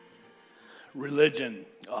Religion,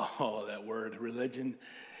 oh, that word, religion,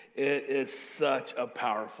 it is such a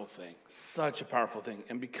powerful thing, such a powerful thing.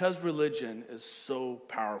 And because religion is so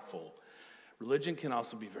powerful, religion can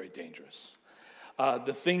also be very dangerous.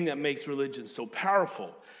 The thing that makes religion so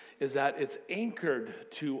powerful is that it's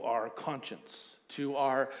anchored to our conscience, to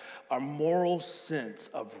our moral sense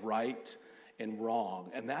of right and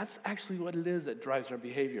wrong. And that's actually what it is that drives our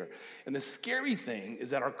behavior. And the scary thing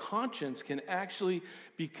is that our conscience can actually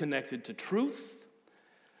be connected to truth,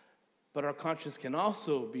 but our conscience can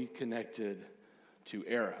also be connected to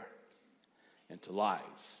error and to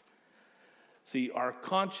lies. See, our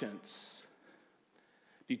conscience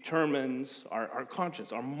determines, our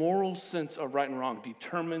conscience, our moral sense of right and wrong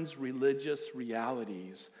determines religious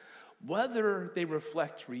realities, whether they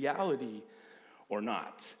reflect reality or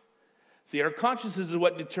not. See, our conscience is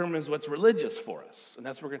what determines what's religious for us, and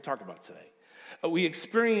that's what we're going to talk about today. What we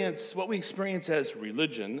experience as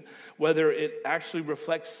religion, whether it actually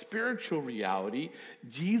reflects spiritual reality,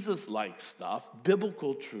 Jesus-like stuff,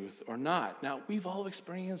 biblical truth or not. Now, we've all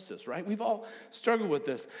experienced this, right? We've all struggled with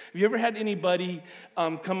this. Have you ever had anybody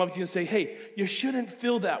come up to you and say, hey, you shouldn't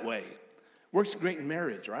feel that way? Works great in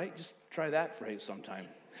marriage, right? Just try that phrase sometime.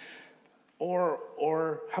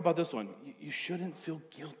 Or how about this one? You shouldn't feel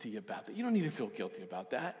guilty about that. You don't need to feel guilty about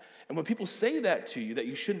that. And when people say that to you, that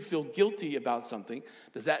you shouldn't feel guilty about something,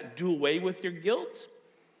 does that do away with your guilt?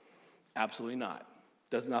 Absolutely not.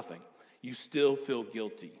 Does nothing. You still feel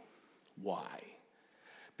guilty. Why?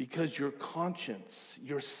 Because your conscience,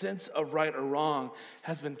 your sense of right or wrong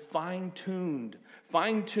has been fine-tuned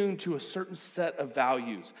to a certain set of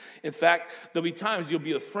values. In fact, there'll be times you'll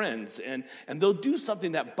be with friends and they'll do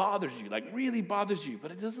something that bothers you, like really bothers you,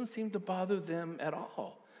 but it doesn't seem to bother them at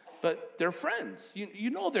all. But they're friends. You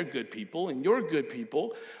know they're good people and you're good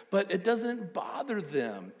people, but it doesn't bother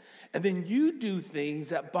them. And then you do things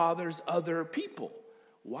that bothers other people.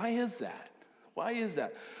 Why is that? Why is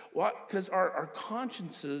that? Why? Because our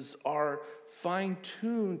consciences are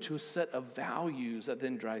fine-tuned to a set of values that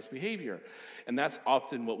then drives behavior. And that's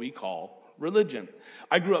often what we call religion.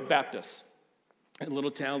 I grew up Baptist in a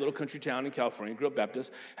little country town in California. Grew up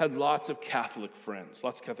Baptist, had lots of Catholic friends.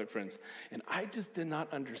 And I just did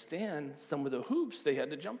not understand some of the hoops they had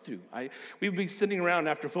to jump through. We'd be sitting around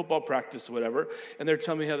after football practice or whatever, and they're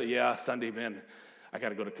telling me Sunday, man, I got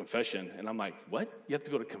to go to confession. And I'm like, what? You have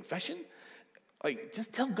to go to confession? Like,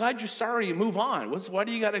 just tell God you're sorry and move on. Why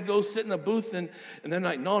do you got to go sit in a booth? And they're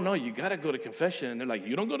like, no, you got to go to confession. And they're like,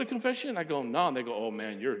 you don't go to confession? I go, no. And they go, oh,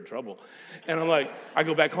 man, you're in trouble. And I'm like, I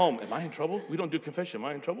go back home. Am I in trouble? We don't do confession. Am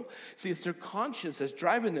I in trouble? See, it's their conscience that's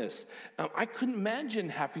driving this. I couldn't imagine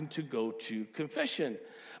having to go to confession.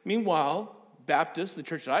 Meanwhile, Baptists, the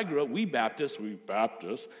church that I grew up, we Baptists,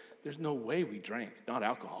 there's no way we drank. Not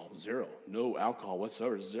alcohol, zero. No alcohol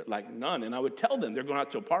whatsoever, zero, like none. And I would tell them, they're going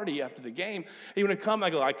out to a party after the game. Hey, you want to come?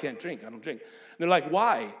 I go, I can't drink. I don't drink. And they're like,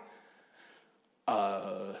 why?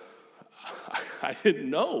 I didn't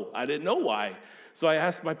know. I didn't know why. So I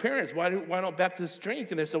asked my parents, why don't Baptists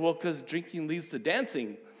drink? And they said, well, because drinking leads to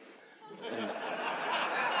dancing. And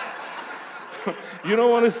you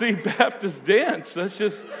don't want to see Baptists dance. That's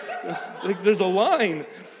like, there's a line.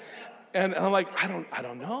 And I'm like, I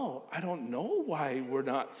don't know. I don't know why we're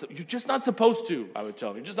not. You're just not supposed to, I would tell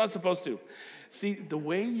them. You're just not supposed to. See, the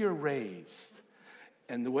way you're raised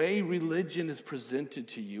and the way religion is presented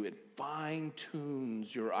to you, it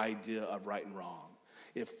fine-tunes your idea of right and wrong.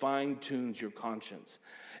 It fine-tunes your conscience.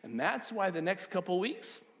 And that's why the next couple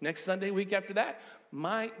weeks, next Sunday, week after that,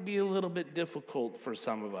 might be a little bit difficult for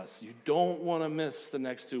some of us. You don't want to miss the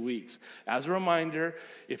next 2 weeks. As a reminder,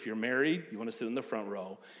 if you're married, you want to sit in the front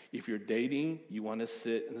row. If you're dating, you want to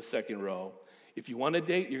sit in the second row. If you want to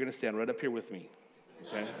date, you're going to stand right up here with me.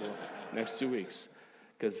 Okay? Next 2 weeks,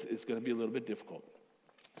 because it's going to be a little bit difficult.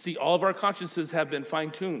 See, all of our consciences have been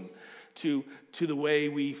fine-tuned to the way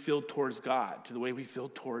we feel towards God, to the way we feel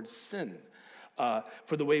towards sin.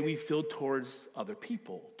 For the way we feel towards other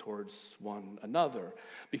people, towards one another.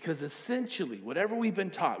 Because essentially, whatever we've been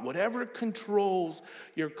taught, whatever controls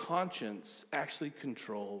your conscience actually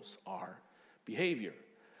controls our behavior.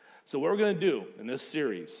 So what we're going to do in this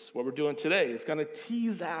series, what we're doing today, is going to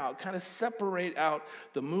tease out, kind of separate out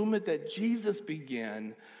the movement that Jesus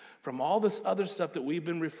began from all this other stuff that we've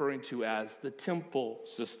been referring to as the temple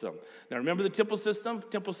system. Now, remember the temple system?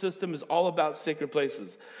 Temple system is all about sacred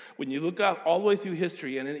places. When you look out all the way through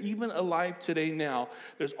history, and even alive today now,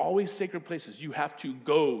 there's always sacred places. You have to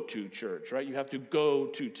go to church, right? You have to go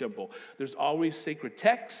to temple. There's always sacred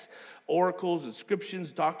texts, oracles,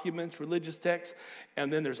 inscriptions, documents, religious texts,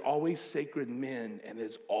 and then there's always sacred men, and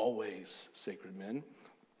it's always sacred men.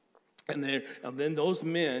 And then those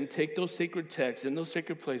men take those sacred texts in those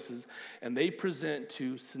sacred places and they present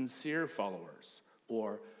to sincere followers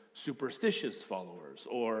or superstitious followers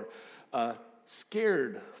or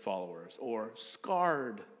scared followers or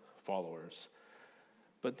scarred followers.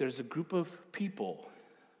 But there's a group of people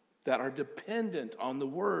that are dependent on the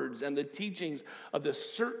words and the teachings of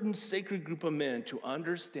this certain sacred group of men to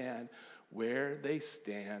understand where they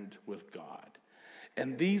stand with God.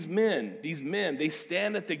 And these men, they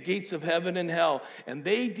stand at the gates of heaven and hell, and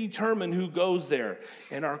they determine who goes there.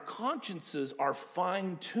 And our consciences are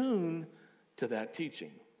fine-tuned to that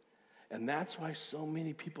teaching. And that's why so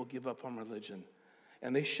many people give up on religion.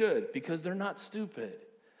 And they should, because they're not stupid.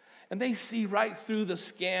 And they see right through the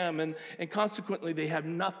scam, and consequently, they have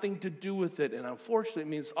nothing to do with it. And unfortunately, it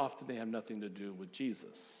means often they have nothing to do with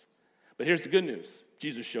Jesus. But here's the good news.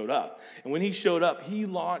 Jesus showed up. And when he showed up, he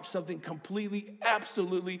launched something completely,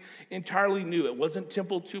 absolutely, entirely new. It wasn't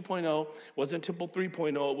Temple 2.0. It wasn't Temple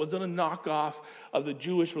 3.0. It wasn't a knockoff of the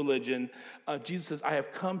Jewish religion. Jesus says, I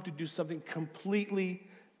have come to do something completely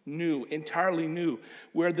new, entirely new,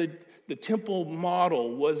 where the temple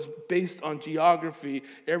model was based on geography.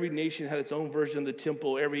 Every nation had its own version of the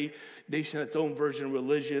temple. Every nation had its own version of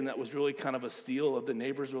religion that was really kind of a steal of the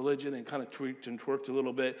neighbor's religion and kind of tweaked and twerked a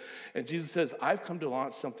little bit. And Jesus says, I've come to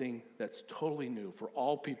launch something that's totally new for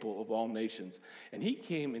all people of all nations. And he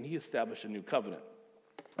came and he established a new covenant,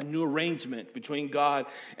 a new arrangement between God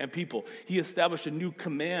and people. He established a new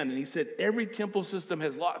command, and he said every temple system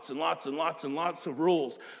has lots and lots and lots and lots of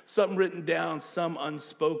rules, some written down, some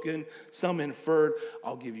unspoken, some inferred.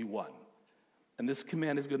 I'll give you one. And this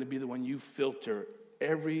command is going to be the one you filter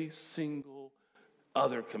every single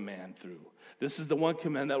other command through. This is the one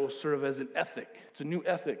command that will serve as an ethic. It's a new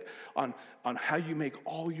ethic on how you make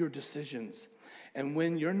all your decisions. And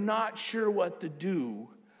when you're not sure what to do,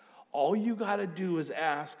 all you got to do is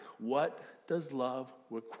ask, what does love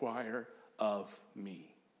require of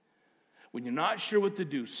me? When you're not sure what to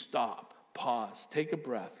do, stop, pause, take a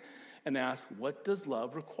breath, and ask, what does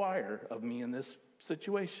love require of me in this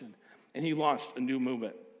situation? And he launched a new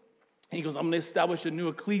movement. He goes, I'm going to establish a new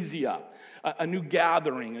ecclesia, a new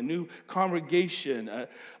gathering, a new congregation,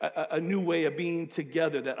 a new way of being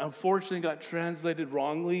together that unfortunately got translated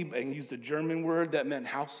wrongly and used a German word that meant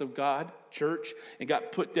house of God, church, and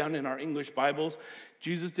got put down in our English Bibles.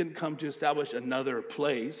 Jesus didn't come to establish another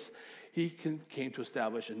place. He came to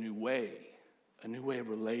establish a new way of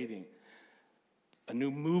relating. A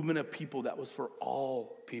new movement of people that was for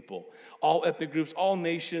all people, all ethnic groups, all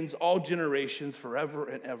nations, all generations, forever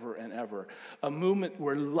and ever and ever. A movement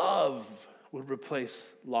where love would replace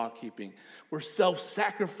law-keeping, where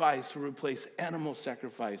self-sacrifice would replace animal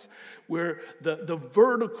sacrifice, where the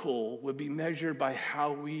vertical would be measured by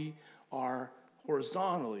how we are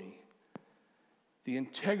horizontally, the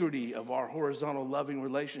integrity of our horizontal loving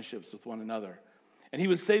relationships with one another. And he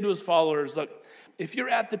would say to his followers, look, if you're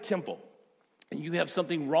at the temple, and you have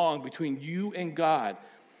something wrong between you and God,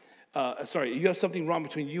 you have something wrong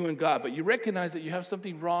between you and God, but you recognize that you have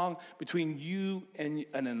something wrong between you and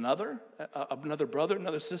another brother,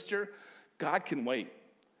 another sister, God can wait.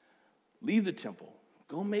 Leave the temple.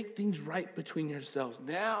 Go make things right between yourselves.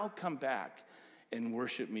 Now come back and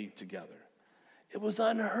worship me together. It was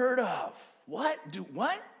unheard of. What?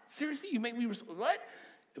 Seriously? You make me, what?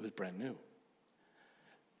 It was brand new.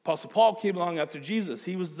 Apostle Paul came along after Jesus.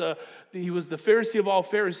 He was the Pharisee of all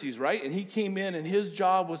Pharisees, right? And he came in, and his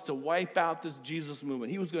job was to wipe out this Jesus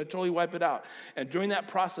movement. He was going to totally wipe it out. And during that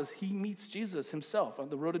process, he meets Jesus himself on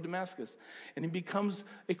the road to Damascus. And he becomes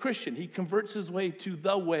a Christian. He converts his way to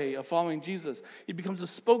the way of following Jesus. He becomes a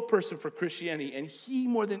spokesperson for Christianity. And he,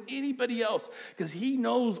 more than anybody else, because he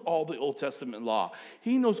knows all the Old Testament law.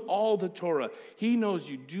 He knows all the Torah. He knows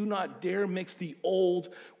you do not dare mix the old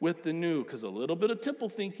with the new, because a little bit of temple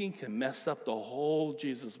thinking can mess up the whole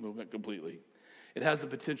Jesus movement completely. It has the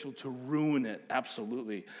potential to ruin it,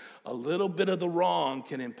 absolutely. A little bit of the wrong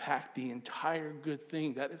can impact the entire good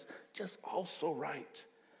thing that is just also right.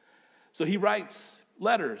 So he writes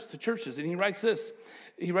letters to churches, and he writes this.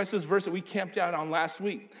 He writes this verse that we camped out on last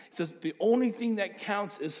week. He says, the only thing that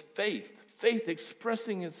counts is faith. Faith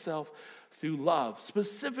expressing itself through love,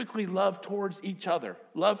 specifically love towards each other,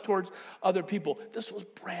 love towards other people. This was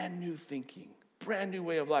brand new thinking. Brand new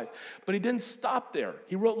way of life. But he didn't stop there.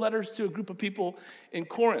 He wrote letters to a group of people in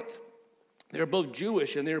Corinth. They were both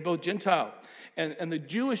Jewish and they were both Gentile. And the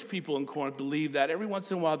Jewish people in Corinth believed that every once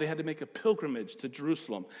in a while they had to make a pilgrimage to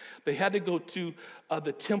Jerusalem. They had to go to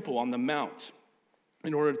the temple on the mount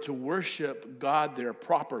in order to worship God there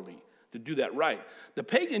properly. to do that right. The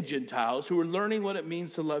pagan Gentiles who were learning what it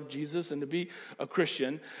means to love Jesus and to be a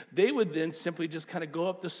Christian, they would then simply just kind of go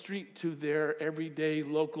up the street to their everyday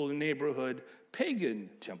local neighborhood pagan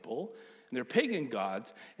temple and their pagan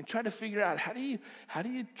gods and try to figure out how do you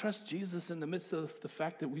trust Jesus in the midst of the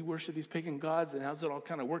fact that we worship these pagan gods, and how does it all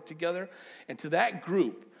kind of work together? And to that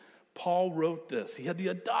group, Paul wrote this. He had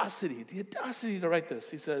the audacity to write this.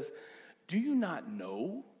 He says, "Do you not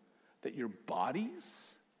know that your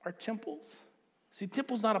bodies are temples?" See,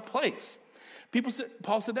 temple's not a place.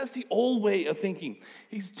 Paul said, that's the old way of thinking.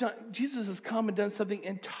 Jesus has come and done something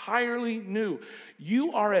entirely new.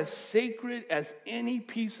 You are as sacred as any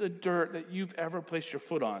piece of dirt that you've ever placed your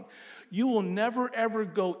foot on. You will never, ever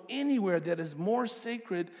go anywhere that is more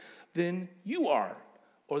sacred than you are,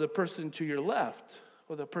 or the person to your left,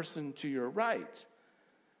 or the person to your right.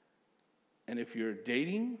 And if you're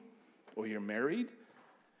dating or you're married,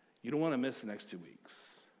 you don't want to miss the next 2 weeks.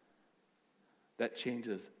 That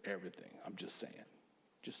changes everything. I'm just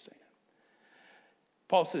saying.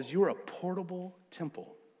 Paul says, you're a portable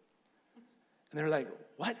temple. And they're like,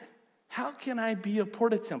 what? How can I be a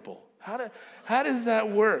temple? How does that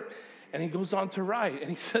work? And he goes on to write, and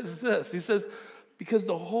he says this. He says, because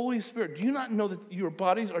the Holy Spirit, do you not know that your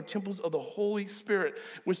bodies are temples of the Holy Spirit?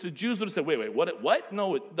 Which the Jews would have said, wait, what?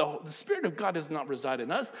 No, the Spirit of God does not reside in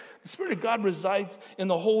us. The Spirit of God resides in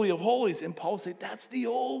the Holy of Holies. And Paul said, that's the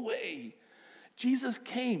old way. Jesus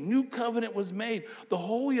came, new covenant was made. The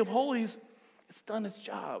Holy of Holies, it's done its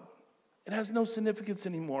job. It has no significance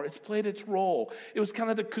anymore. It's played its role. It was kind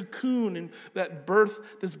of the cocoon and that birthed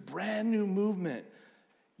this brand new movement.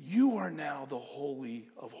 You are now the Holy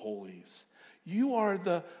of Holies. You are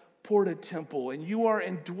the porta temple, and you are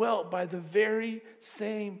indwelt by the very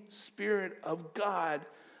same Spirit of God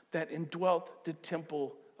that indwelt the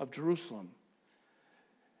temple of Jerusalem.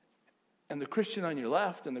 And the Christian on your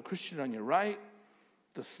left and the Christian on your right,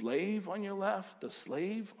 the slave on your left, the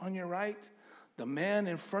slave on your right, the man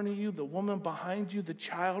in front of you, the woman behind you, the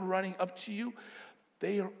child running up to you,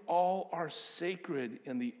 they all are sacred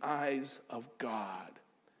in the eyes of God.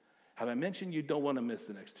 Have I mentioned you don't want to miss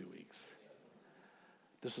the next 2 weeks?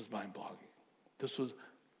 This was mind-boggling. This was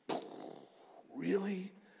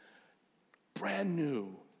really brand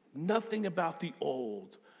new. Nothing about the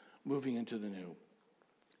old moving into the new.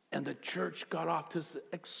 And the church got off to this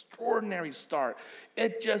extraordinary start.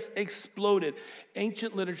 It just exploded.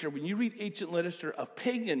 Ancient literature, when you read ancient literature of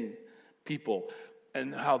pagan people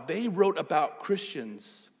and how they wrote about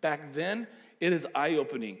Christians back then, it is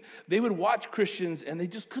eye-opening. They would watch Christians, and they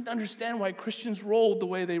just couldn't understand why Christians rolled the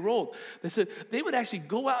way they rolled. They said they would actually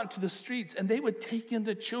go out into the streets, and they would take in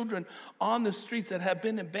the children on the streets that had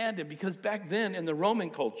been abandoned. Because back then, in the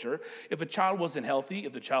Roman culture, if a child wasn't healthy,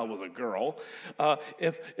 if the child was a girl,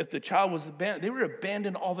 if the child was abandoned, they were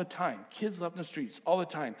abandoned all the time. Kids left in the streets all the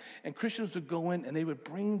time. And Christians would go in, and they would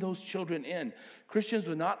bring those children in. Christians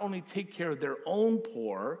would not only take care of their own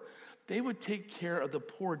poor, they would take care of the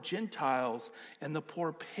poor Gentiles and the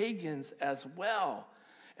poor pagans as well.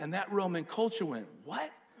 And that Roman culture went, what?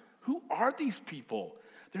 Who are these people?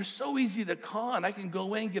 They're so easy to con. I can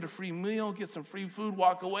go in, get a free meal, get some free food,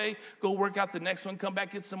 walk away, go work out the next one, come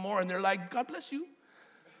back, get some more. And they're like, God bless you.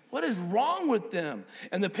 What is wrong with them?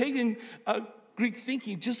 And the pagan Greek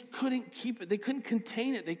thinking just couldn't keep it. They couldn't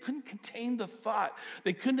contain it. They couldn't contain the thought.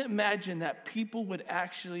 They couldn't imagine that people would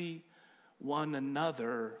actually one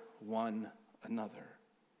another.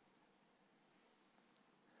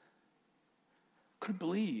 Couldn't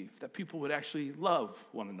believe that people would actually love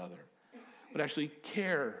one another, would actually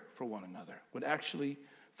care for one another, would actually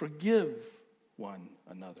forgive one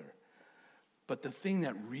another. But the thing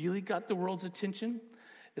that really got the world's attention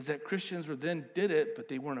is that Christians did it, but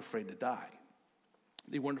they weren't afraid to die.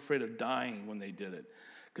 They weren't afraid of dying when they did it,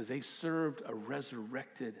 because they served a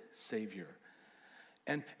resurrected Savior.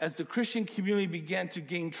 And as the Christian community began to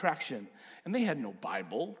gain traction, and they had no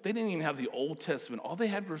Bible, they didn't even have the Old Testament. All they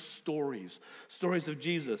had were stories of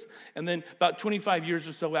Jesus. And then about 25 years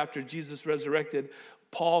or so after Jesus resurrected,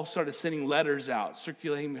 Paul started sending letters out,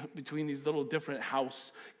 circulating between these little different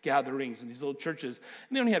house gatherings and these little churches.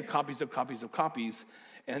 And they only had copies.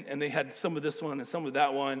 And they had some of this one and some of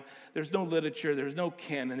that one. There's no literature. There's no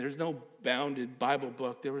canon. There's no bounded Bible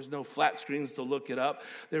book. There was no flat screens to look it up.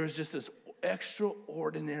 There was just this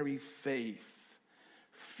extraordinary faith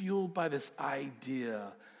fueled by this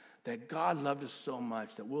idea that God loved us so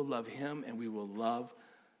much that we'll love him and we will love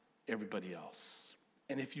everybody else.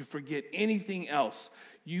 And if you forget anything else,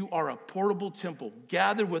 you are a portable temple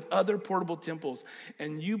gathered with other portable temples,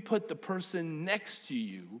 and you put the person next to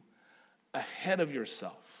you ahead of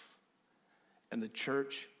yourself. And the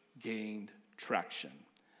church gained traction.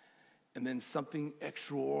 And then something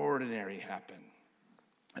extraordinary happened.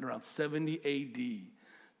 At around 70 AD,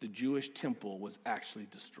 the Jewish temple was actually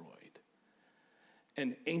destroyed.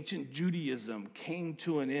 And ancient Judaism came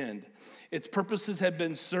to an end. Its purposes had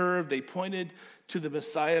been served. They pointed to the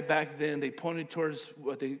Messiah back then. They pointed towards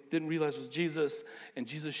what they didn't realize was Jesus. And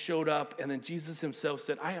Jesus showed up. And then Jesus himself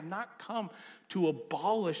said, I have not come to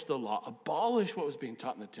abolish the law, abolish what was being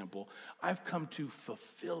taught in the temple. I've come to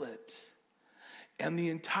fulfill it. And the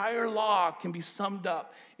entire law can be summed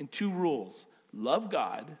up in two rules. Love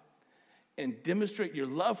God and demonstrate your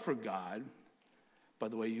love for God by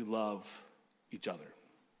the way you love each other.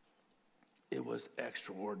 It was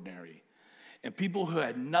extraordinary. And people who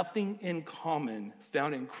had nothing in common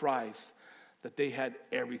found in Christ that they had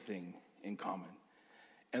everything in common.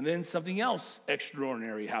 And then something else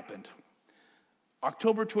extraordinary happened.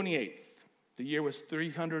 October 28th, the year was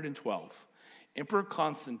 312. Emperor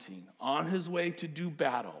Constantine, on his way to do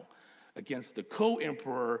battle against the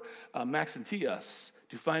co-emperor Maxentius,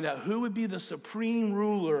 to find out who would be the supreme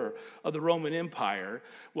ruler of the Roman Empire.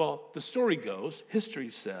 Well, the story goes, history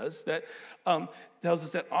says, that tells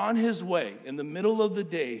us that on his way, in the middle of the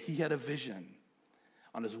day, he had a vision.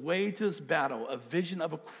 On his way to this battle, a vision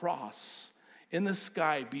of a cross in the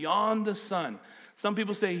sky beyond the sun. Some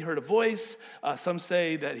people say he heard a voice. Some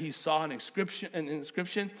say that he saw an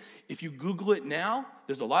inscription. If you Google it now,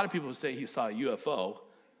 there's a lot of people who say he saw a UFO.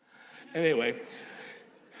 Anyway,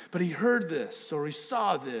 but he heard this, or he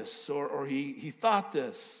saw this, or he thought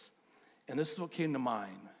this. And this is what came to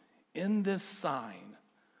mind. In this sign,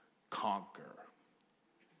 conquer.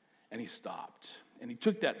 And he stopped. And he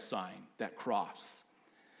took that sign, that cross.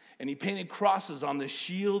 And he painted crosses on the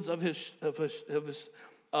shields of his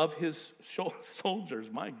soldiers.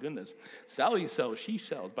 My goodness. Sally sells she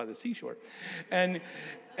sells by the seashore. And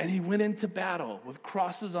he went into battle with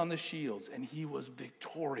crosses on the shields, and he was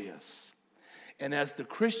victorious. And as the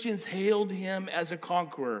Christians hailed him as a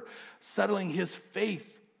conqueror, suddenly his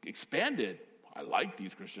faith expanded. I like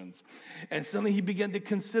these Christians. And suddenly he began to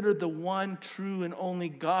consider the one true and only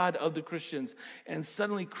God of the Christians. And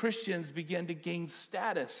suddenly Christians began to gain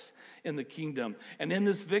status in the kingdom. And in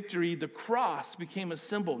this victory, the cross became a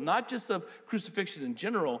symbol, not just of crucifixion in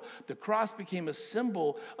general. The cross became a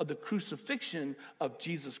symbol of the crucifixion of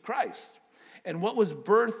Jesus Christ. And what was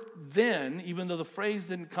birthed then, even though the phrase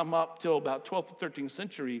didn't come up till about 12th to 13th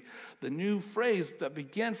century, the new phrase that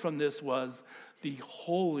began from this was the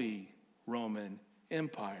Holy Roman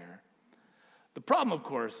Empire. The problem, of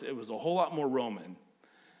course, it was a whole lot more Roman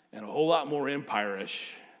and a whole lot more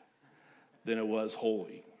empire-ish than it was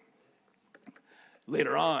holy.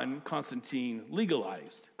 Later on, Constantine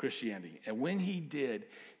legalized Christianity. And when he did,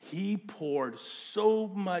 he poured so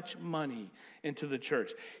much money into the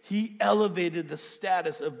church. He elevated the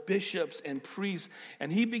status of bishops and priests,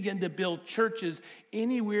 and he began to build churches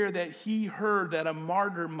anywhere that he heard that a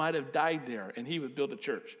martyr might have died there, and he would build a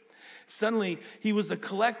church. Suddenly, he was a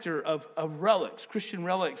collector of relics, Christian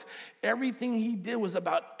relics. Everything he did was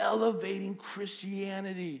about elevating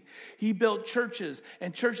Christianity. He built churches,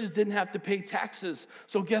 and churches didn't have to pay taxes.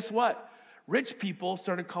 So guess what? Rich people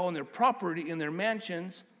started calling their property in their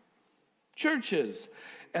mansions churches.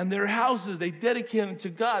 And their houses, they dedicated them to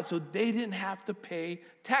God, so they didn't have to pay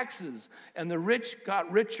taxes. And the rich got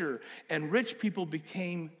richer, and rich people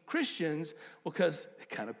became Christians because it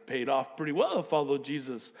kind of paid off pretty well to follow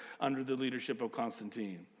Jesus under the leadership of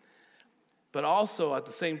Constantine. But also, at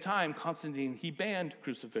the same time, Constantine, he banned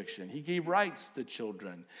crucifixion. He gave rights to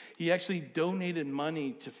children. He actually donated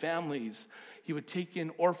money to families. He would take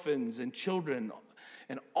in orphans and children.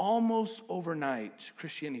 And almost overnight,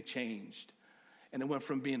 Christianity changed. And it went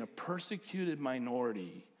from being a persecuted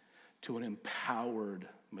minority to an empowered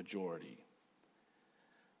majority.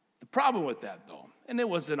 The problem with that, though, and it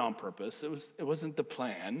wasn't on purpose, it wasn't the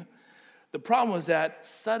plan. The problem was that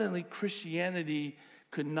suddenly Christianity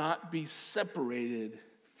could not be separated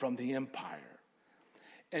from the empire.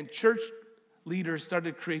 And church leaders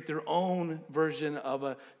started to create their own version of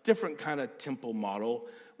a different kind of temple model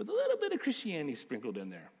with a little bit of Christianity sprinkled in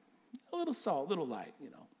there. A little salt, a little light,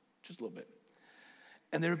 just a little bit.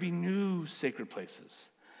 And there would be new sacred places.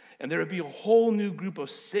 And there would be a whole new group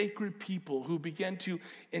of sacred people who began to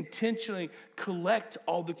intentionally collect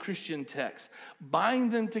all the Christian texts,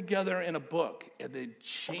 bind them together in a book, and then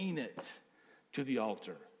chain it to the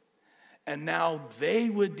altar. And now they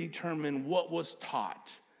would determine what was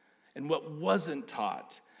taught and what wasn't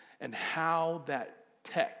taught, and how that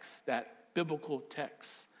text, that biblical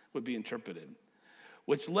text, would be interpreted,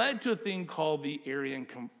 which led to a thing called the Arian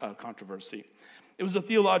controversy. It was a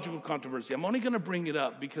theological controversy. I'm only going to bring it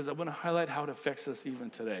up because I want to highlight how it affects us even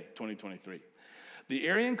today, 2023. The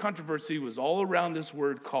Arian controversy was all around this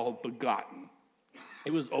word called begotten.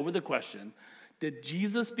 It was over the question, did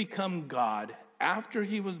Jesus become God after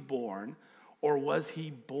he was born, or was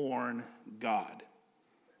he born God?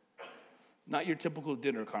 Not your typical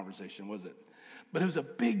dinner conversation, was it? But it was a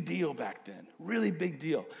big deal back then, really big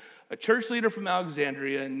deal. A church leader from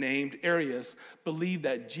Alexandria named Arius believed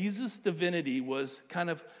that Jesus' divinity was kind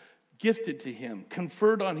of gifted to him,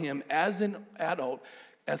 conferred on him as an adult,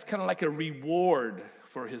 as kind of like a reward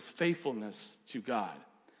for his faithfulness to God.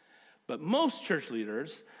 But most church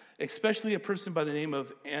leaders, especially a person by the name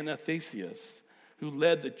of Athanasius, who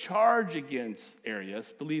led the charge against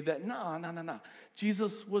Arius, believed that no.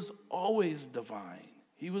 Jesus was always divine.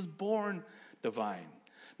 He was born divine.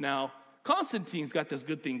 Now, Constantine's got this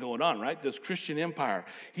good thing going on, right? This Christian empire.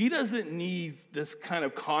 He doesn't need this kind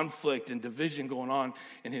of conflict and division going on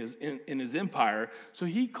in his empire. So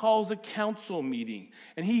he calls a council meeting,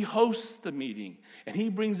 and he hosts the meeting, and he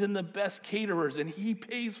brings in the best caterers, and he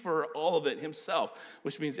pays for all of it himself,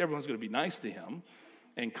 which means everyone's going to be nice to him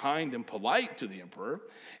and kind and polite to the emperor.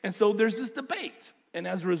 And so there's this debate. And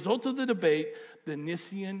as a result of the debate, the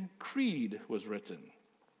Nicene Creed was written.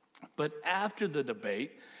 But after the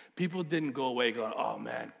debate, people didn't go away going, oh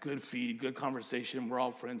man, good feed, good conversation, we're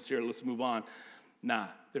all friends here, let's move on. Nah,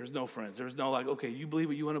 there's no friends. There's no like, okay, you believe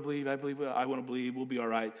what you want to believe, I believe what I want to believe, we'll be all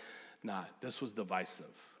right. Nah, this was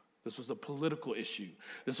divisive. This was a political issue.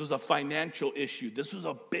 This was a financial issue. This was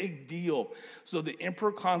a big deal. So the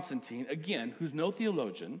Emperor Constantine, again, who's no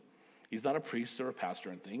theologian, he's not a priest or a pastor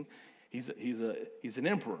or anything, he's an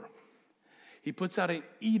emperor. He puts out an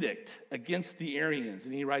edict against the Arians,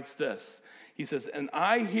 and he writes this. He says, and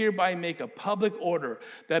I hereby make a public order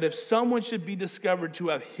that if someone should be discovered to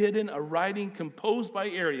have hidden a writing composed by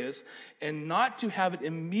Arius and not to have it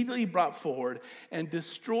immediately brought forward and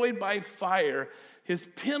destroyed by fire, his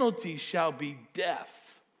penalty shall be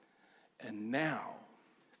death. And now,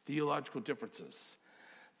 theological differences,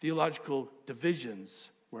 theological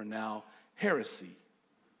divisions were now heresy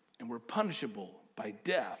and were punishable by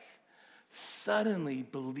death. Suddenly,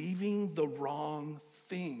 believing the wrong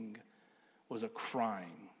thing was a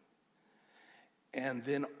crime. And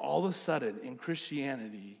then all of a sudden, in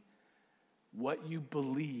Christianity, what you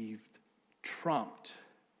believed trumped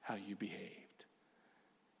how you behaved.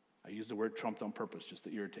 I use the word trumped on purpose just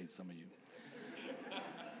to irritate some of you.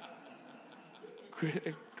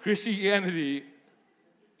 Christianity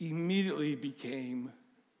immediately became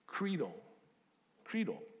creedal.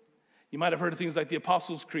 You might have heard of things like the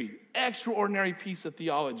Apostles' Creed, extraordinary piece of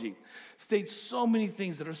theology, states so many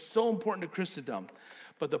things that are so important to Christendom.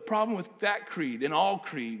 But the problem with that creed, and all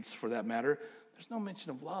creeds for that matter, there's no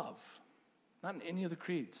mention of love, not in any of the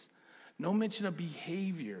creeds. No mention of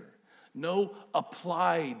behavior, no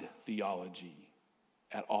applied theology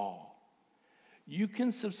at all. You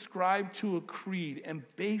can subscribe to a creed, and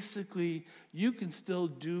basically you can still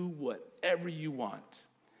do whatever you want.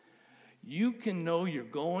 You can know you're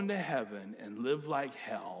going to heaven and live like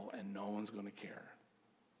hell, and no one's going to care.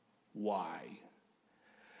 Why?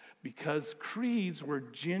 Because creeds were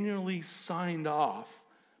generally signed off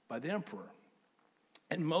by the emperor.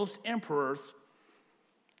 And most emperors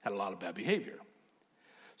had a lot of bad behavior.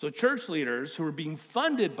 So church leaders who were being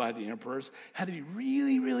funded by the emperors had to be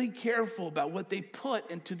really, really careful about what they put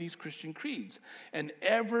into these Christian creeds. And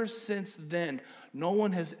ever since then, no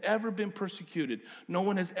one has ever been persecuted. No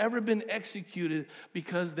one has ever been executed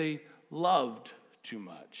because they loved too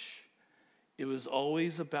much. It was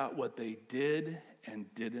always about what they did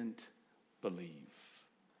and didn't believe.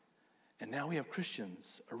 And now we have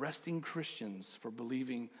Christians arresting Christians for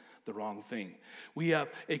believing the wrong thing. We have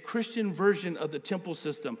a Christian version of the temple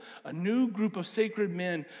system. A new group of sacred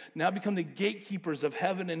men now become the gatekeepers of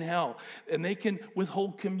heaven and hell. And they can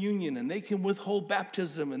withhold communion, and they can withhold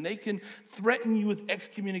baptism, and they can threaten you with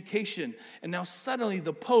excommunication. And now suddenly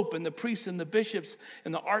the Pope and the priests and the bishops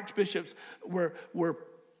and the archbishops were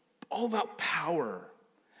all about power.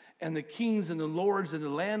 And the kings and the lords and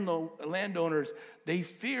the landowners, they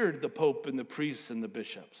feared the Pope and the priests and the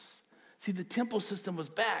bishops. See, the temple system was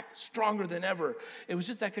back, stronger than ever. It was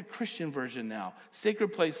just like a Christian version now. Sacred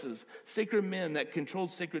places, sacred men that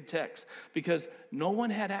controlled sacred texts, because no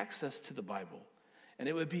one had access to the Bible. And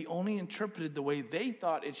it would be only interpreted the way they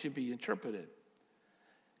thought it should be interpreted.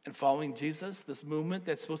 And following Jesus, this movement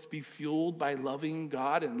that's supposed to be fueled by loving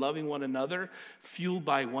God and loving one another, fueled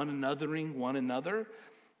by one anothering one another,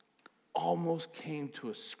 almost came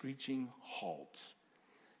to a screeching halt.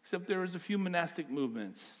 Except there was a few monastic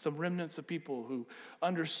movements, some remnants of people who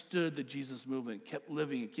understood the Jesus movement, kept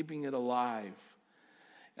living and keeping it alive.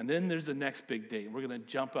 And then there's the next big date. We're going to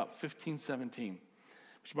jump up, 1517.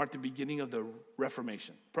 which marked the beginning of the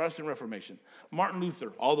Reformation, Protestant Reformation. Martin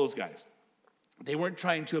Luther, all those guys. They weren't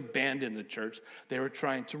trying to abandon the church. They were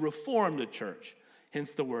trying to reform the church,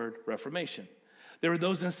 hence the word Reformation. There were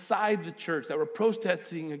those inside the church that were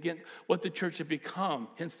protesting against what the church had become,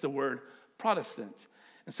 hence the word Protestant.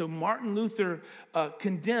 And so Martin Luther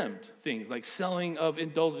condemned things like selling of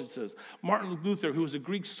indulgences. Martin Luther, who was a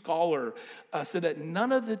Greek scholar, said that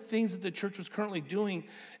none of the things that the church was currently doing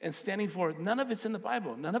and standing for, none of it's in the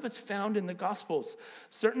Bible. None of it's found in the Gospels.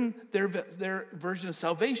 Their version of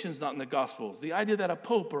salvation is not in the Gospels. The idea that a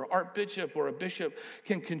pope or archbishop or a bishop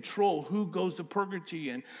can control who goes to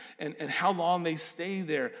purgatory and how long they stay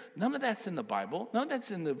there, none of that's in the Bible. None of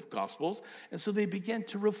that's in the Gospels. And so they began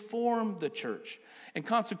to reform the church. And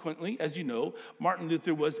consequently, as you know, Martin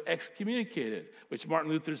Luther was excommunicated, which Martin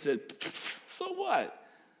Luther said, so what?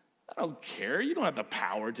 I don't care. You don't have the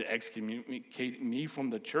power to excommunicate me from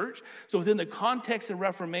the church. So within the context of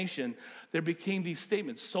Reformation, there became these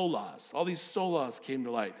statements, solas. All these solas came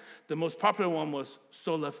to light. The most popular one was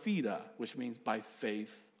sola fide, which means by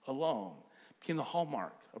faith alone. It became the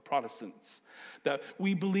hallmark of Protestants. That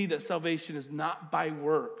we believe that salvation is not by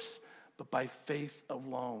works, but by faith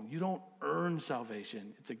alone. You don't earn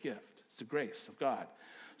salvation. It's a gift. It's the grace of God.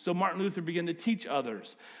 So Martin Luther began to teach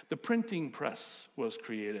others. The printing press was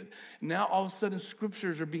created. Now all of a sudden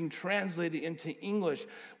scriptures are being translated into English.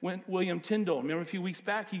 When William Tyndale, remember a few weeks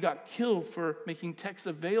back, he got killed for making texts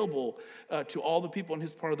available to all the people in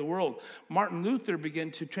his part of the world. Martin Luther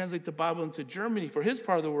began to translate the Bible into Germany for his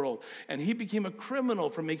part of the world. And he became a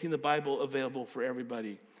criminal for making the Bible available for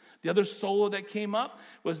everybody. The other sola that came up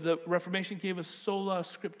was the Reformation gave us sola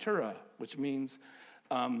scriptura, which means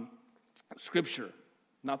scripture,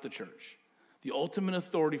 not the church. The ultimate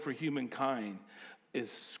authority for humankind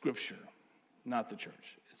is scripture, not the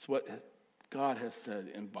church. It's what God has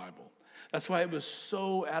said in the Bible. That's why it was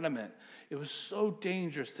so adamant. It was so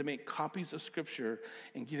dangerous to make copies of scripture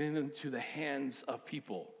and getting them into the hands of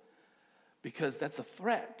people. Because that's a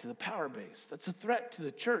threat to the power base. That's a threat to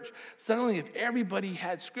the church. Suddenly, if everybody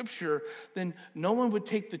had scripture, then no one would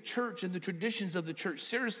take the church and the traditions of the church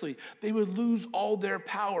seriously. They would lose all their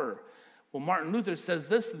power. Well, Martin Luther says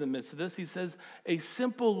this in the midst of this. He says, a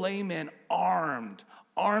simple layman armed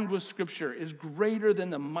with scripture is greater than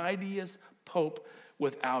the mightiest pope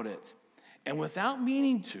without it. And without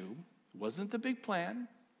meaning to, wasn't the big plan,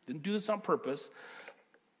 didn't do this on purpose.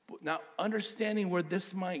 Now, understanding where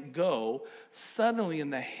this might go, suddenly in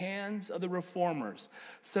the hands of the reformers,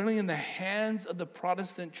 suddenly in the hands of the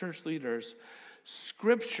Protestant church leaders,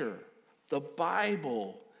 Scripture, the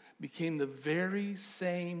Bible, became the very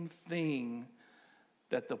same thing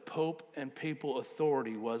that the Pope and papal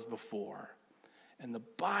authority was before. And the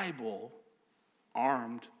Bible,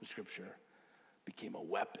 armed with Scripture, became a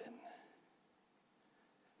weapon.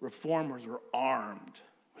 Reformers were armed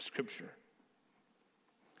with Scripture.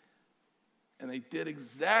 And they did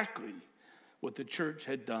exactly what the church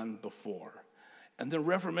had done before. And the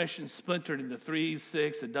Reformation splintered into 3,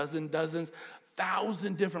 6, a dozen, dozens,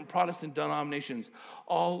 1,000 different Protestant denominations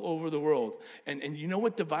all over the world. And you know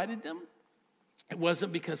what divided them? It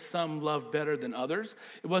wasn't because some loved better than others.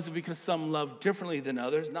 It wasn't because some loved differently than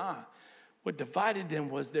others. Nah. What divided them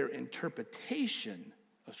was their interpretation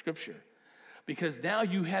of Scripture. Because now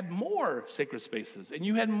you had more sacred spaces and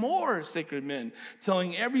you had more sacred men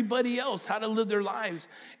telling everybody else how to live their lives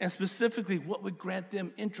and specifically what would grant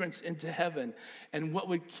them entrance into heaven and what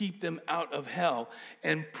would keep them out of hell.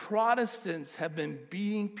 And Protestants have been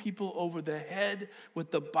beating people over the head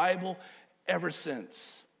with the Bible ever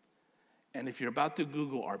since. And if you're about to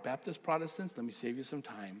Google, are Baptist Protestants? Let me save you some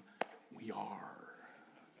time. We are.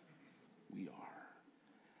 We are.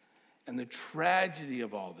 And the tragedy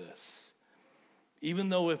of all this, even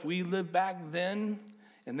though if we lived back then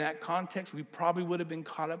in that context, we probably would have been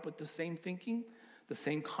caught up with the same thinking, the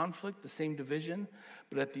same conflict, the same division.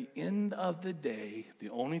 But at the end of the day,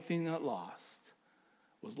 the only thing that lost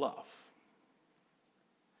was love.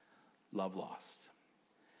 Love lost.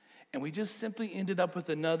 And we just simply ended up with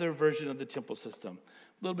another version of the temple system.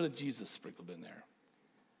 A little bit of Jesus sprinkled in there.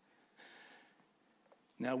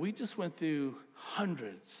 Now, we just went through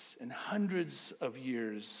hundreds and hundreds of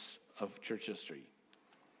years of church history.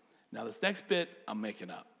 Now, this next bit, I'm making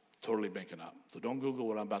up, totally making up. So don't Google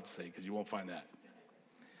what I'm about to say because you won't find that.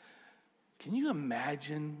 Can you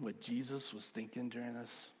imagine what Jesus was thinking during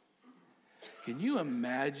this? Can you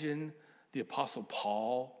imagine the Apostle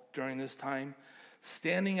Paul during this time,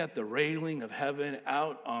 standing at the railing of heaven,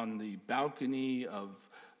 out on the balcony of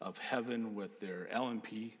heaven with their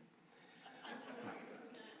L&P,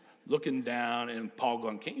 looking down, and Paul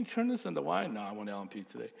going, "Can't you turn this into wine?" "No, I want L&P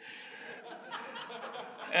today."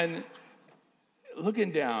 And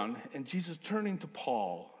looking down, and Jesus turning to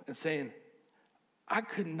Paul and saying, I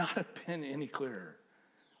could not have been any clearer.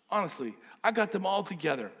 Honestly, I got them all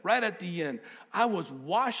together right at the end. I was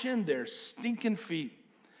washing their stinking feet.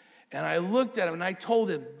 And I looked at him and I told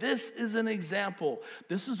him, this is an example.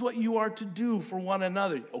 This is what you are to do for one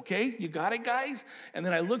another. Okay, you got it, guys? And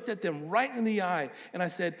then I looked at them right in the eye and I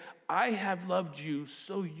said, I have loved you,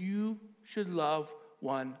 so you should love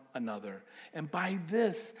one another. And by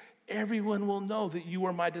this, everyone will know that you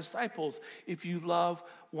are my disciples if you love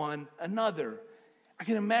one another. I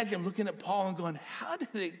can imagine looking at Paul and going, how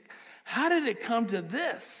did it come to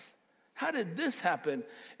this? How did this happen?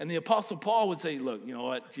 And the Apostle Paul would say, look, you know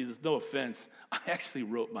what, Jesus, no offense. I actually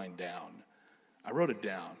wrote mine down. I wrote it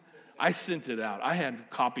down. I sent it out. I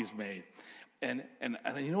had copies made. And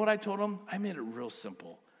you know what I told him? I made it real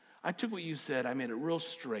simple. I took what you said. I made it real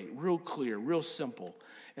straight, real clear, real simple.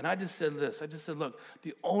 And I just said this. I just said, look,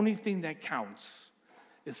 the only thing that counts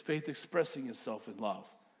is faith expressing itself in love.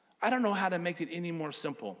 I don't know how to make it any more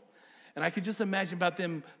simple. And I could just imagine about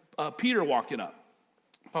them, Peter walking up.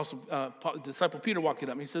 Disciple Peter walking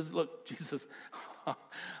up, and he says, look, Jesus,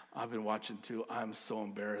 I've been watching too. I'm so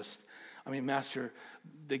embarrassed. I mean, Master,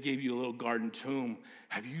 they gave you a little garden tomb.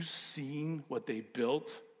 Have you seen what they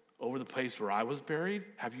built over the place where I was buried?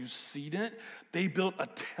 Have you seen it? They built a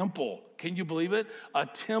temple. Can you believe it? A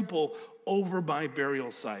temple over my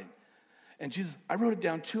burial site. And Jesus, I wrote it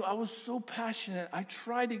down too. I was so passionate. I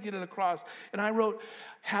tried to get it across. And I wrote,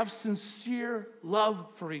 have sincere love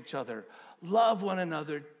for each other. Love one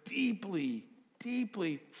another deeply,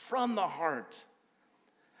 deeply from the heart.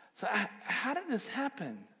 So how did this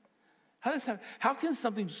happen? How can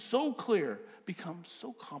something so clear become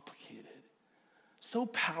so complicated, so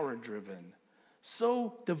power-driven,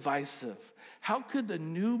 so divisive? How could the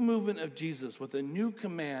new movement of Jesus with a new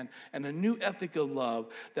command and a new ethic of love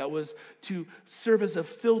that was to serve as a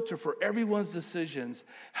filter for everyone's decisions,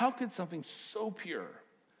 how could something so pure,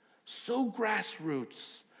 so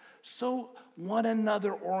grassroots, so one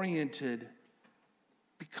another oriented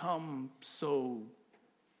become so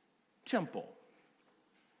temple?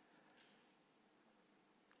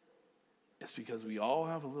 It's because we all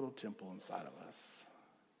have a little temple inside of us.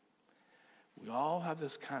 We all have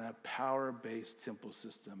this kind of power-based temple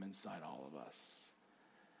system inside all of us.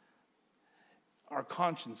 Our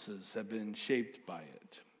consciences have been shaped by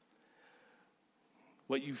it.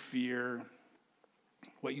 What you fear,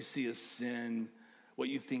 what you see as sin, what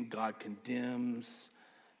you think God condemns,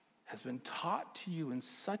 has been taught to you in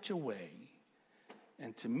such a way,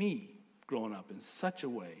 and to me, growing up in such a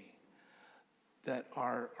way, that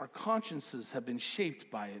our consciences have been shaped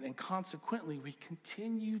by it, and consequently, we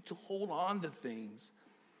continue to hold on to things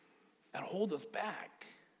that hold us back.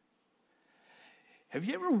 Have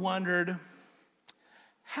you ever wondered,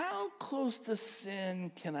 how close to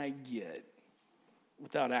sin can I get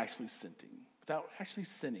without actually sinning?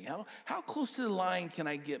 How close to the line can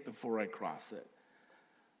I get before I cross it?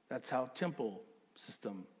 That's how temple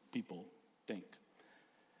system people think.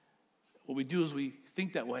 What we do is we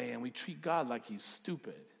think that way and we treat God like he's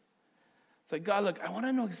stupid. It's like, God, look, I want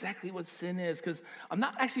to know exactly what sin is, because I'm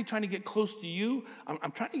not actually trying to get close to you.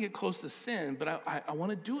 I'm trying to get close to sin, but I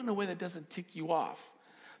want to do it in a way that doesn't tick you off.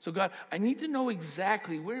 So God, I need to know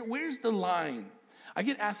exactly where's the line. I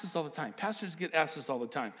get asked this all the time. Pastors get asked this all the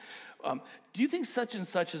time. Do you think such and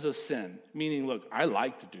such is a sin? Meaning, look, I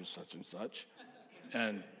like to do such and such,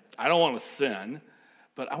 and I don't want to sin,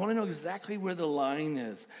 but I want to know exactly where the line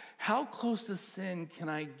is. How close to sin can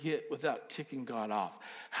I get without ticking God off?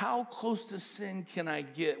 How close to sin can I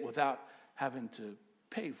get without having to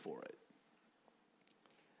pay for it?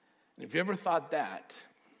 And if you ever thought that,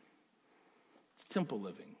 it's temple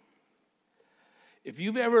living. If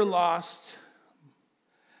you've ever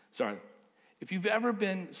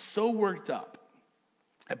been so worked up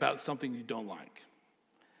about something you don't like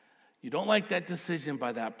that decision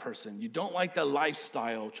by that person, you don't like that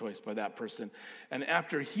lifestyle choice by that person, and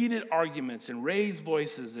after heated arguments and raised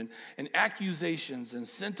voices and accusations and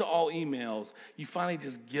sent to all emails, you finally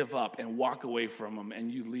just give up and walk away from them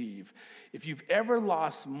and you leave. If you've ever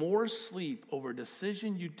lost more sleep over a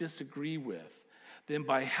decision you disagree with than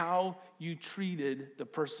by how you treated the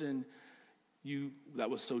person that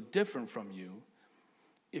was so different from you,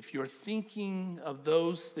 if your thinking of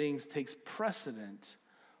those things takes precedent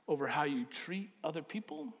over how you treat other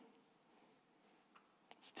people,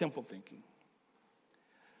 it's temple thinking.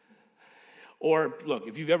 Or, look,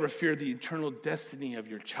 if you've ever feared the eternal destiny of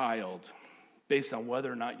your child based on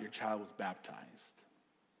whether or not your child was baptized,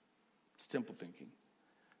 it's temple thinking.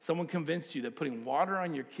 Someone convinced you that putting water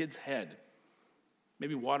on your kid's head,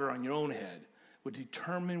 maybe water on your own head, would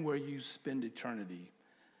determine where you spend eternity.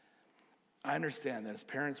 I understand that as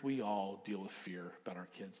parents, we all deal with fear about our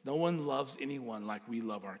kids. No one loves anyone like we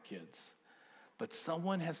love our kids. But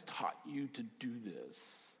someone has taught you to do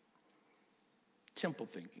this. Temple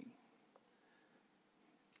thinking.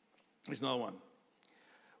 There's another one.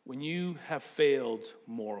 When you have failed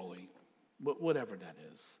morally, whatever that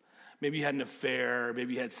is. Maybe you had an affair.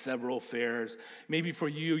 Maybe you had several affairs. Maybe for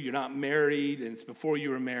you, you're not married and it's before you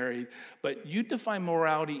were married. But you define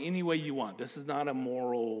morality any way you want. This is not a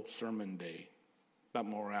moral sermon day about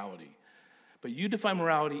morality. But you define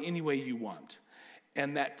morality any way you want.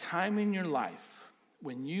 And that time in your life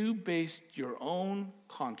when you based your own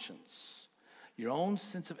conscience, your own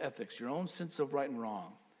sense of ethics, your own sense of right and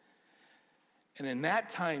wrong, and in that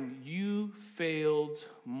time you failed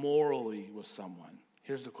morally with someone,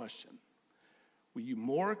 here's the question. Were you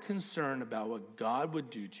more concerned about what God would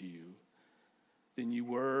do to you than you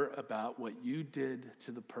were about what you did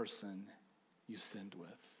to the person you sinned with?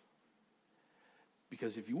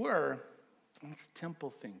 Because if you were, it's temple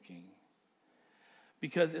thinking.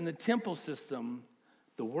 Because in the temple system,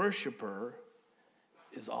 the worshiper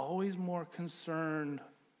is always more concerned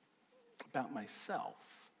about myself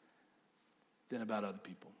than about other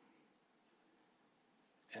people.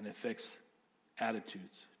 And it affects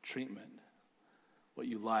attitudes, treatment, what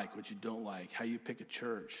you like, what you don't like, how you pick a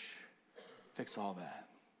church. Fix all that.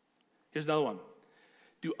 Here's another one.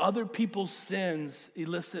 Do other people's sins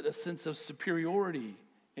elicit a sense of superiority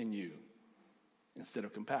in you instead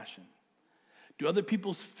of compassion? Do other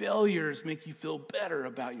people's failures make you feel better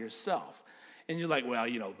about yourself? And you're like, well,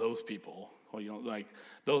 those people,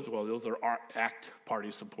 those are ACT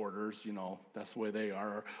party supporters, that's the way they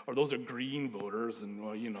are. Or those are Green voters, and,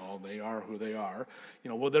 they are who they are.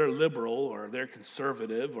 They're liberal, or they're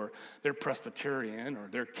conservative, or they're Presbyterian, or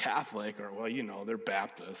they're Catholic, or, they're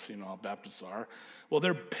Baptists, Baptists are. Well,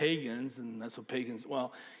 they're pagans, and that's what pagans,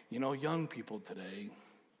 young people today,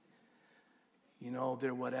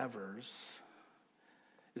 they're whatevers.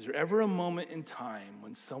 Is there ever a moment in time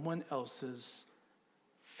when someone else's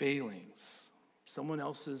failings, someone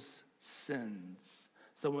else's sins,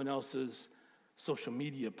 someone else's social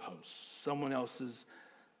media posts, someone else's,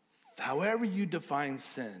 however you define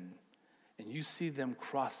sin, and you see them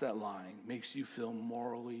cross that line, makes you feel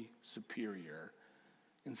morally superior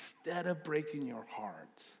instead of breaking your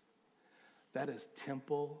heart? That is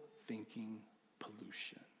temple thinking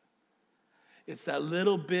pollution. It's that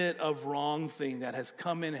little bit of wrong thing that has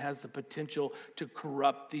come in and has the potential to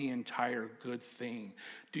corrupt the entire good thing.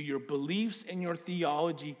 Do your beliefs and your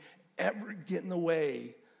theology ever get in the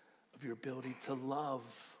way of your ability to love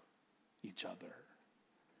each other?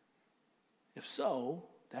 If so,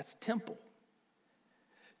 that's temple.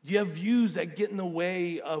 Do you have views that get in the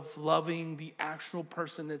way of loving the actual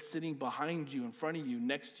person that's sitting behind you, in front of you,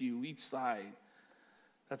 next to you, each side?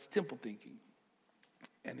 That's temple thinking.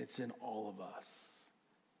 And it's in all of us.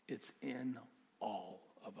 It's in all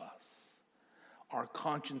of us. Our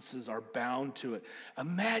consciences are bound to it.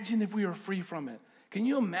 Imagine if we were free from it. Can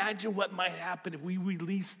you imagine what might happen if we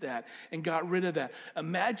released that and got rid of that?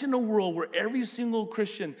 Imagine a world where every single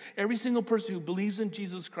Christian, every single person who believes in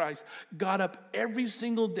Jesus Christ got up every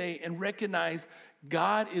single day and recognized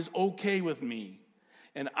God is okay with me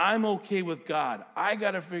and I'm okay with God. I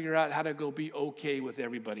got to figure out how to go be okay with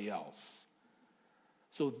everybody else,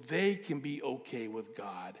 so they can be okay with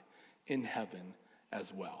God in heaven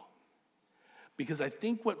as well. Because I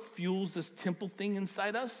think what fuels this temple thing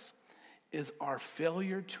inside us is our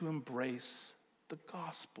failure to embrace the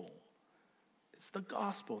gospel. It's the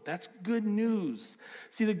gospel. That's good news.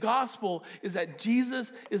 See, the gospel is that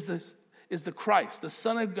Jesus is the Christ, the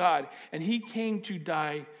Son of God, and he came to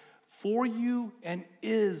die for you and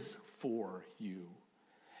is for you.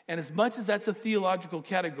 And as much as that's a theological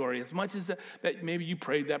category, as much as that maybe you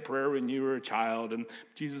prayed that prayer when you were a child and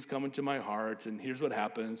Jesus come into my heart and here's what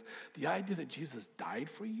happens, the idea that Jesus died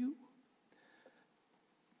for you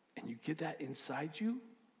and you get that inside you,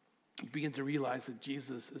 you begin to realize that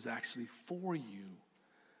Jesus is actually for you.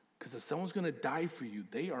 Because if someone's going to die for you,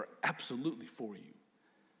 they are absolutely for you.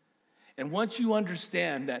 And once you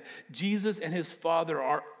understand that Jesus and his Father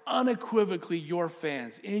are unequivocally your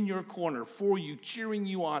fans, in your corner, for you, cheering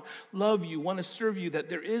you on, love you, want to serve you, that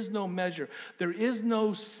there is no measure, there is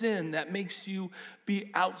no sin that makes you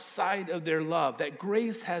be outside of their love, that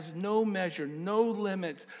grace has no measure, no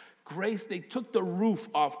limit. Grace, they took the roof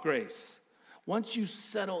off grace. Once you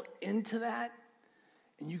settle into that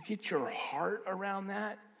and you get your heart around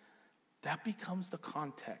that, that becomes the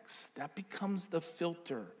context. That becomes the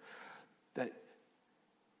filter. That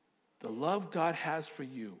the love God has for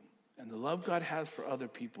you and the love God has for other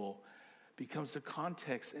people becomes the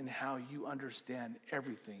context in how you understand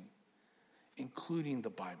everything, including the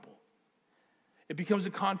Bible. It becomes a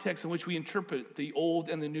context in which we interpret the Old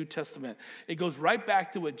and the New Testament. It goes right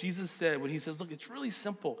back to what Jesus said when he says, look, it's really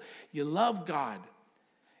simple. You love God,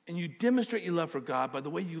 and you demonstrate your love for God by the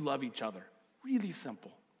way you love each other. Really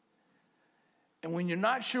simple. And when you're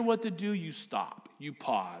not sure what to do, you stop, you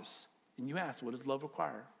pause, and you ask, what does love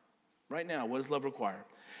require? Right now, what does love require?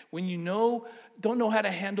 When you don't know how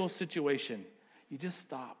to handle a situation, you just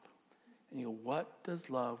stop, and you go, what does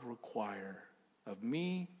love require of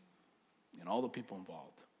me and all the people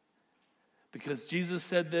involved? Because Jesus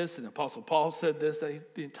said this, and the Apostle Paul said this,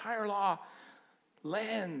 that the entire law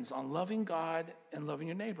lands on loving God and loving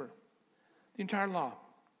your neighbor. The entire law.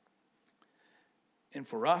 And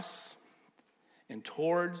for us, and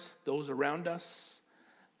towards those around us,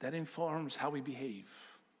 that informs how we behave.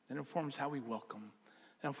 That informs how we welcome.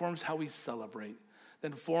 That informs how we celebrate.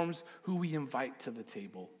 That informs who we invite to the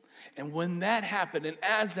table. And when that happened, and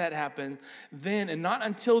as that happened, then, and not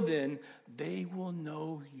until then, they will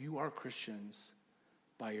know you are Christians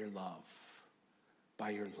by your love.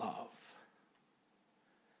 By your love.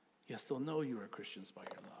 Yes, they'll know you are Christians by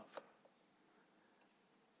your love.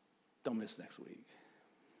 Don't miss next week.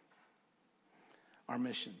 Our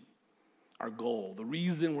mission, our goal, the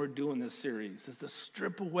reason we're doing this series is to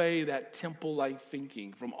strip away that temple-like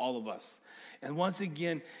thinking from all of us. And once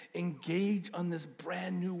again, engage on this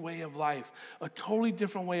brand new way of life, a totally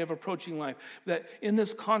different way of approaching life. That in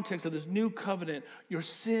this context of this new covenant, your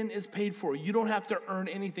sin is paid for. You don't have to earn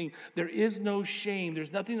anything. There is no shame.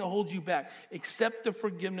 There's nothing that holds you back except the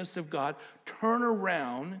forgiveness of God. Turn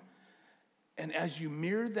around, and as you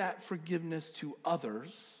mirror that forgiveness to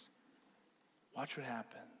others, watch what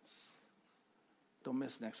happens. Don't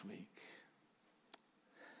miss next week.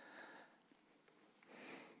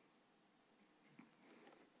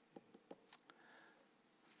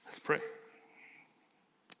 Let's pray.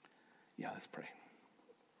 Yeah, let's pray.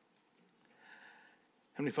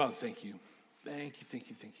 Heavenly Father, thank you. Thank you, thank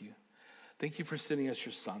you, thank you. Thank you for sending us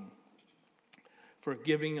your Son, for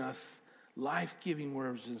giving us life-giving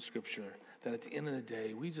words in Scripture that at the end of the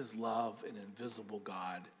day, we just love an invisible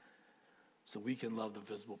God so we can love the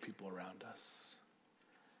visible people around us.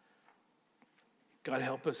 God,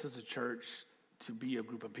 help us as a church to be a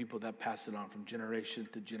group of people that pass it on from generation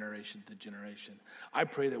to generation to generation. I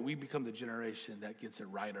pray that we become the generation that gets it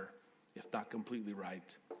righter, if not completely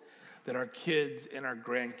right. That our kids and our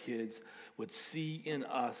grandkids would see in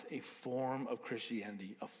us a form of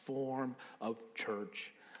Christianity, a form of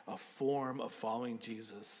church, a form of following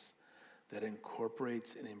Jesus that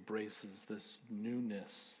incorporates and embraces this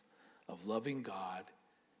newness of loving God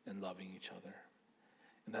and loving each other.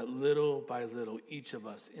 And that little by little, each of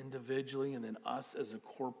us individually and then us as a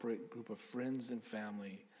corporate group of friends and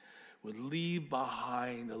family would leave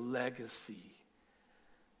behind a legacy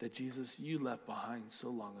that Jesus, you left behind so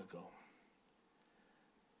long ago.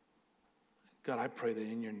 God, I pray that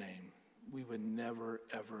in your name, we would never,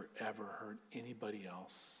 ever, ever hurt anybody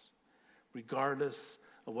else, regardless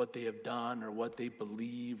of what they have done or what they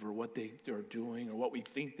believe or what they are doing or what we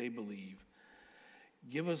think they believe.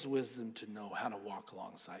 Give us wisdom to know how to walk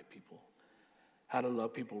alongside people, how to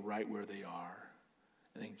love people right where they are,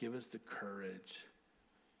 and then give us the courage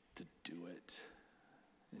to do it.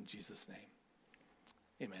 In Jesus' name,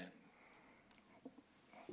 amen.